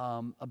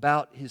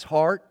about his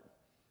heart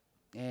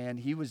and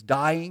he was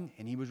dying,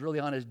 and he was really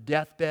on his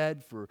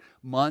deathbed for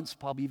months,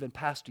 probably even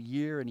past a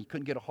year, and he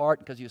couldn't get a heart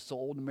because he was so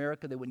old in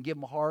America, they wouldn't give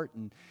him a heart,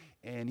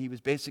 and he was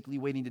basically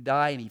waiting to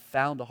die, and he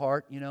found a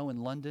heart,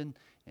 in London,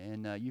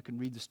 and you can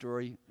read the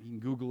story, you can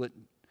Google it.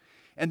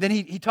 And then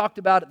he talked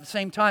about at the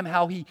same time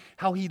how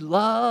he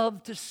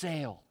loved to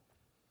sail.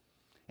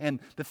 And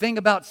the thing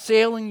about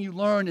sailing you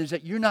learn is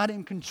that you're not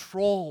in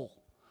control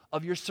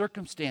of your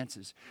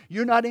circumstances.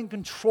 You're not in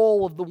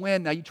control of the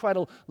wind. Now you try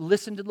to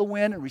listen to the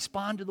wind and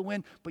respond to the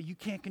wind, but you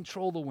can't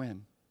control the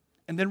wind.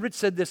 And then Rich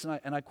said this,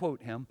 and I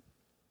quote him,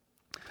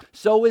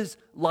 "So is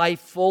life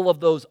full of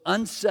those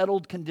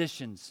unsettled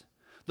conditions,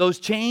 those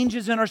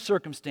changes in our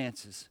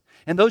circumstances.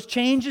 And those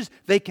changes,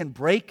 they can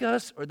break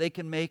us or they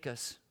can make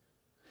us.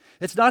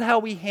 It's not how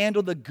we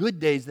handle the good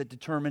days that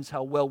determines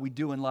how well we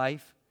do in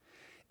life.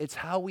 It's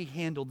how we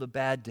handle the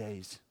bad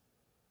days.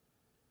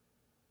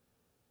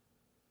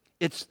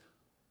 It's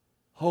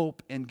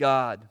hope in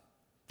God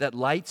that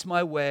lights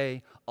my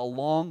way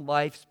along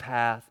life's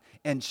path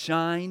and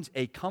shines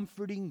a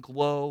comforting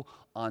glow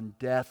on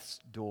death's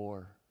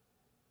door."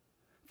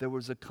 There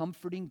was a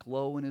comforting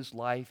glow in his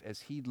life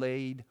as he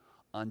laid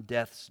on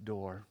death's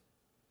door.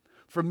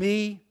 For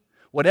me,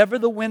 whatever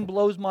the wind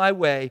blows my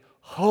way,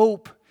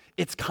 hope,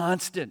 it's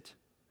constant.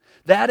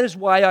 That is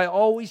why I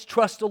always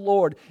trust the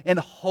Lord and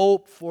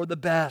hope for the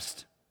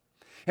best.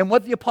 And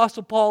what the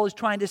Apostle Paul is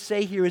trying to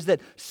say here is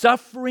that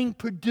suffering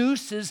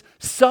produces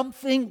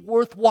something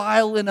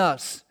worthwhile in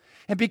us.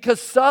 And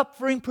because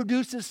suffering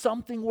produces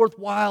something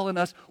worthwhile in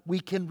us, we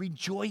can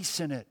rejoice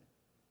in it.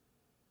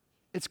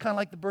 It's kind of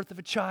like the birth of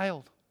a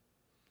child.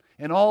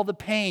 And all the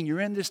pain,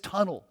 you're in this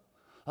tunnel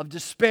of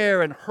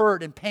despair and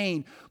hurt and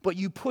pain, but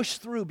you push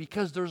through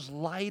because there's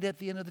light at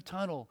the end of the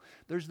tunnel.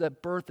 There's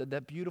that birth of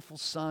that beautiful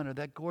son or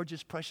that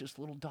gorgeous, precious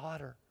little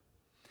daughter.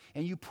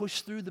 And you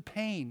push through the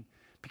pain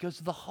because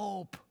of the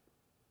hope.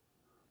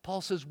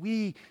 Paul says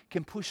we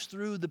can push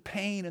through the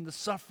pain and the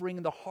suffering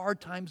and the hard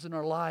times in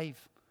our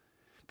life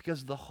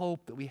because of the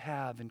hope that we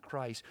have in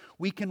Christ.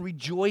 We can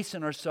rejoice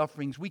in our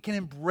sufferings. We can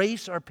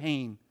embrace our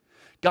pain.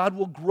 God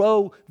will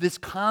grow this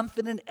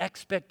confident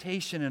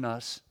expectation in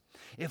us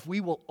if we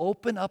will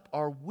open up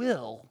our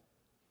will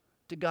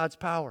to God's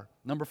power.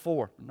 Number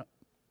 4.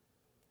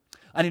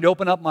 I need to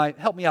open up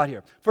help me out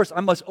here. First,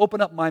 I must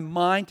open up my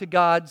mind to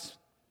God's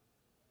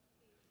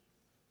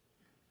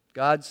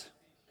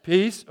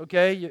peace.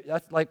 Okay,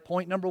 that's like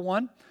point number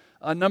 1.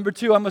 Number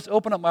 2, I must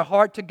open up my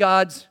heart to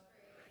God's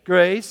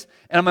grace.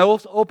 And I must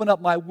also open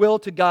up my will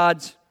to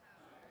God's.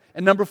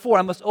 And number 4,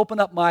 I must open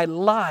up my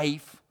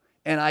life.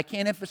 And I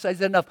can't emphasize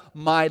that enough.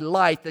 My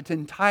life, the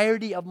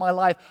entirety of my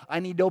life, I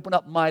need to open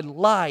up my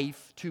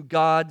life to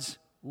God's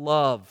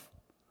love.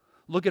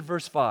 Look at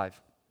verse 5.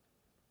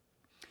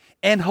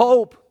 And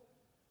hope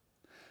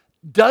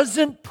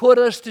doesn't put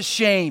us to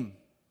shame.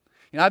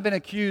 I've been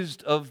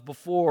accused of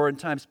before in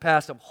times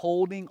past of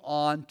holding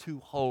on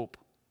to hope.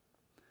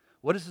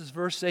 What does this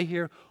verse say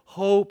here?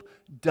 Hope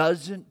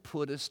doesn't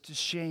put us to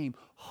shame.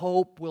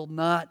 Hope will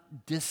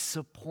not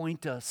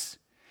disappoint us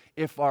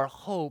if our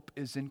hope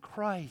is in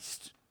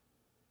Christ.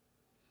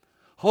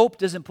 Hope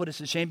doesn't put us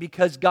to shame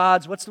because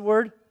God's, what's the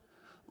word?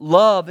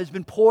 Love has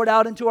been poured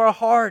out into our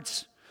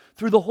hearts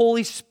through the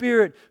Holy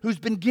Spirit who's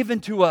been given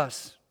to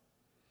us.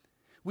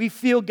 We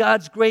feel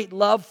God's great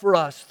love for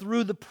us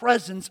through the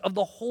presence of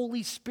the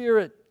Holy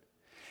Spirit.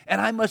 And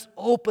I must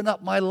open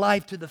up my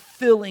life to the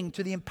filling,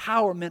 to the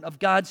empowerment of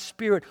God's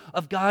Spirit,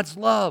 of God's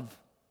love.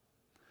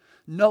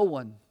 No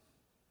one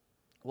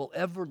will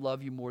ever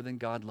love you more than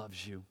God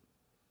loves you.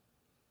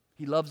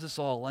 He loves us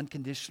all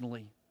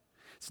unconditionally.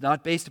 It's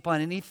not based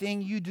upon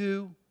anything you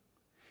do.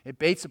 It's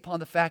based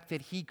upon the fact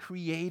that He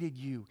created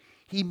you.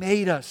 He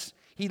made us.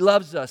 He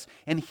loves us.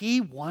 And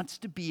He wants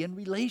to be in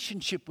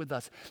relationship with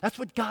us. That's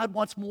what God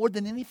wants more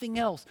than anything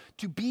else.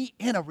 To be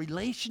in a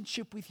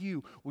relationship with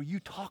you where you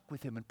talk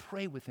with Him and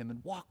pray with Him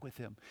and walk with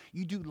Him.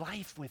 You do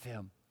life with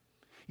Him.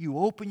 You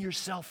open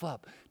yourself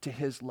up to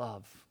His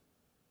love.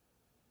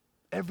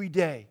 Every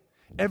day,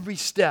 every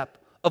step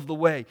of the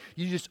way,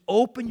 you just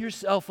open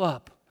yourself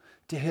up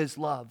to His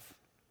love.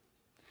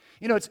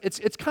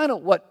 It's kind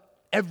of what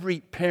every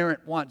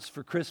parent wants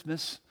for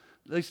Christmas.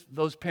 At least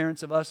those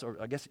parents of us, or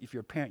I guess if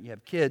you're a parent, you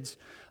have kids.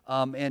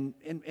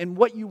 And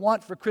what you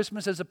want for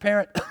Christmas as a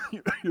parent,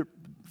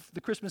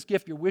 the Christmas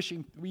gift you're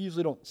wishing, we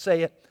usually don't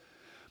say it,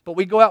 but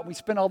we go out and we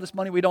spend all this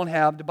money we don't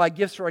have to buy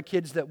gifts for our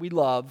kids that we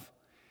love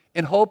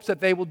in hopes that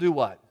they will do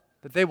what?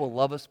 That they will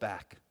love us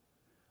back.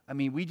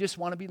 We just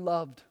want to be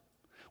loved.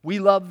 We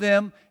love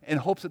them in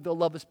hopes that they'll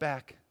love us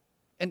back.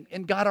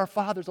 And God our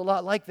Father's a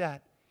lot like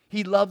that.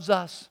 He loves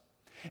us.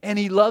 And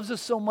He loves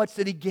us so much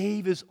that He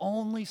gave His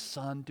only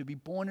Son to be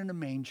born in a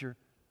manger,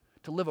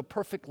 to live a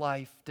perfect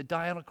life, to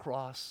die on a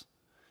cross,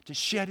 to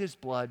shed His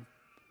blood.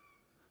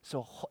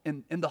 So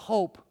in the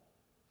hope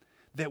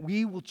that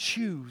we will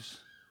choose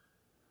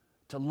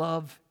to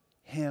love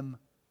Him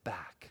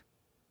back.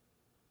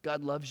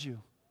 God loves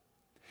you.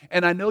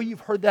 And I know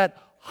you've heard that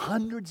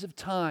hundreds of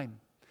times.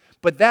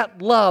 But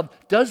that love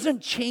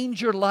doesn't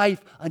change your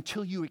life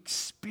until you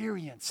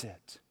experience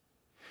it.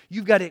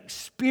 You've got to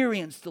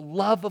experience the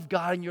love of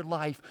God in your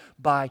life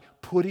by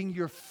putting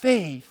your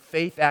faith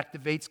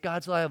activates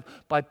God's love,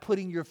 by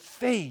putting your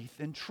faith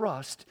and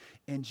trust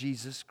in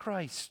Jesus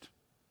Christ.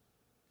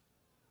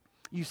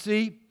 You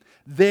see,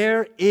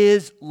 there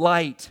is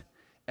light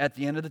at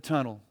the end of the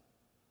tunnel.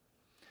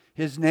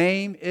 His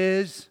name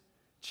is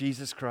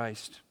Jesus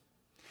Christ.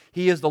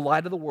 He is the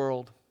light of the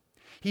world.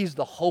 He's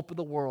the hope of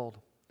the world.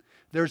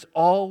 There's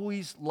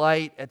always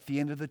light at the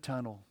end of the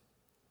tunnel.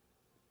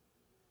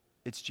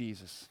 It's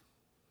Jesus.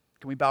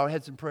 Can we bow our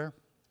heads in prayer?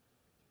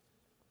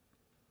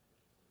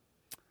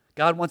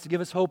 God wants to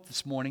give us hope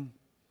this morning.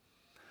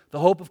 The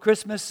hope of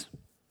Christmas,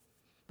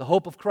 the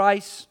hope of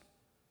Christ,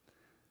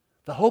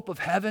 the hope of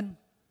heaven,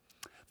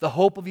 the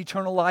hope of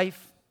eternal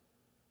life.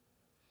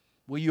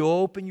 Will you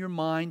open your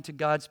mind to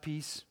God's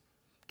peace?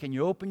 Can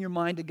you open your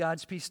mind to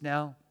God's peace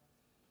now?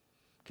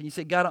 Can you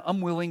say, God,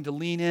 I'm willing to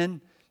lean in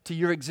to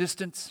your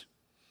existence,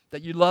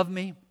 that you love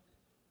me?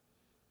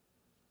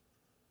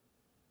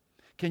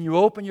 Can you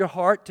open your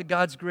heart to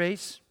God's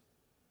grace?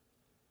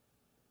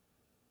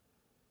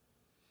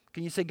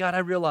 Can you say, God, I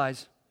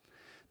realize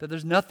that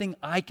there's nothing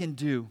I can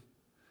do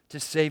to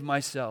save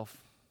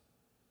myself.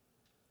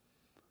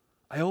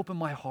 I open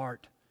my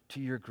heart to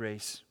your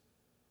grace.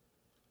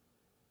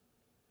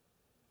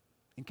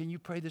 And can you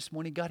pray this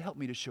morning, God, help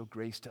me to show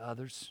grace to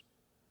others?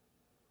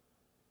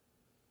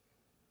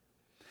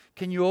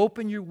 Can you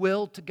open your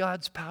will to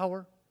God's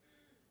power?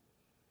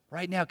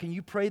 Right now, can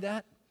you pray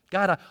that?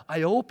 God,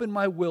 I open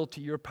my will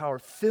to your power.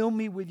 Fill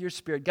me with your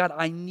Spirit. God,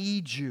 I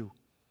need you.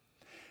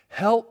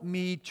 Help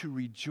me to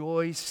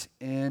rejoice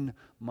in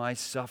my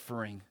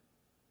suffering.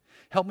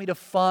 Help me to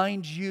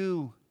find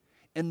you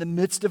in the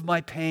midst of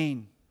my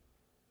pain.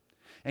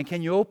 And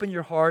can you open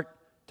your heart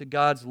to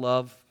God's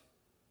love?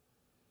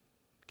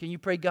 Can you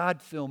pray,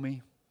 God, fill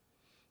me.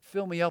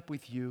 Fill me up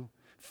with you.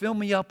 Fill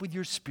me up with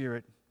your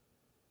Spirit.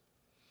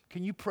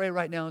 Can you pray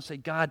right now and say,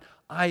 God,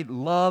 I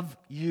love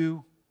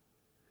you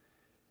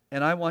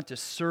and I want to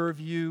serve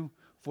you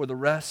for the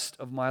rest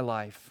of my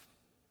life.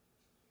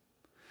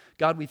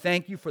 God, we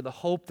thank you for the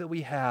hope that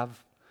we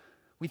have.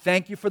 We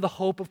thank you for the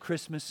hope of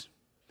Christmas.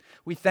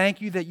 We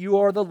thank you that you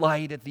are the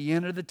light at the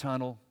end of the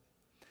tunnel.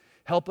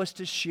 Help us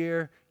to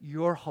share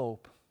your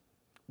hope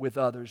with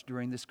others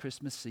during this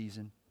Christmas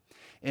season.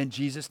 In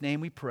Jesus'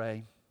 name we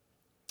pray.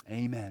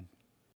 Amen.